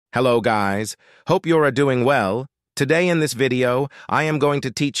Hello guys, hope you're doing well. Today in this video, I am going to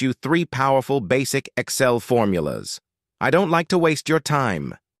teach you 3 powerful basic Excel formulas. I don't like to waste your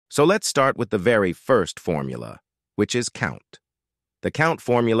time, so let's start with the very first formula, which is count. The count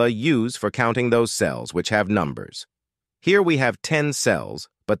formula used for counting those cells which have numbers. Here we have 10 cells,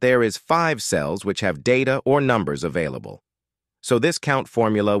 but there is 5 cells which have data or numbers available. So this count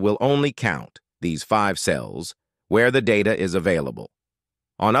formula will only count these 5 cells where the data is available.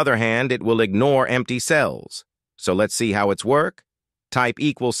 On the other hand, it will ignore empty cells. So let's see how it's work. Type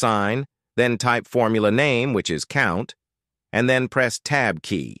equal sign, then type formula name, which is count, and then press Tab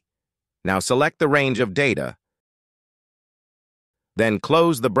key. Now select the range of data, then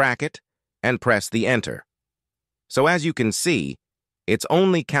close the bracket and press the Enter. So as you can see, it's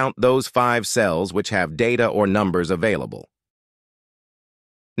only count those 5 cells which have data or numbers available.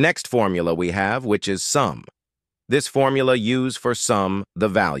 Next formula we have, which is sum. This formula used for sum the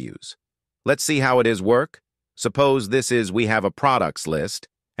values. Let's see how it is work. Suppose we have a products list,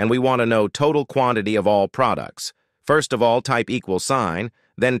 and we want to know total quantity of all products. First of all, type equal sign,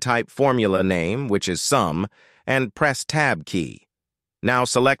 then type formula name, which is sum, and press Tab key. Now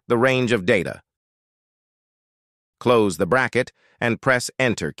select the range of data. Close the bracket and press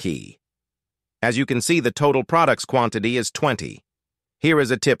Enter key. As you can see, the total products quantity is 20. Here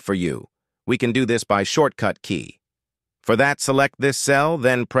is a tip for you. We can do this by shortcut key. For that, select this cell,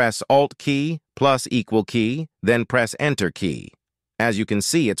 then press Alt key, plus equal key, then press Enter key. As you can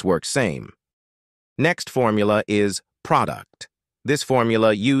see, it's works same. Next formula is product. This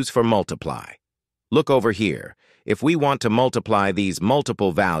formula used for multiply. Look over here. If we want to multiply these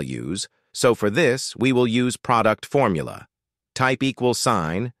multiple values, so for this, we will use product formula. Type equal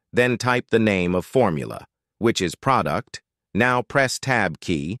sign, then type the name of formula, which is product. Now press Tab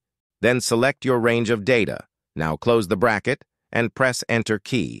key, then select your range of data. Now close the bracket and press Enter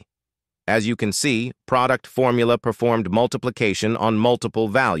key. As you can see, product formula performed multiplication on multiple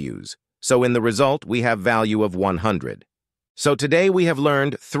values. So in the result, we have value of 100. So today we have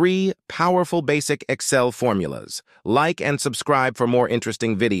learned 3 powerful basic Excel formulas. Like and subscribe for more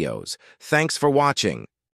interesting videos. Thanks for watching.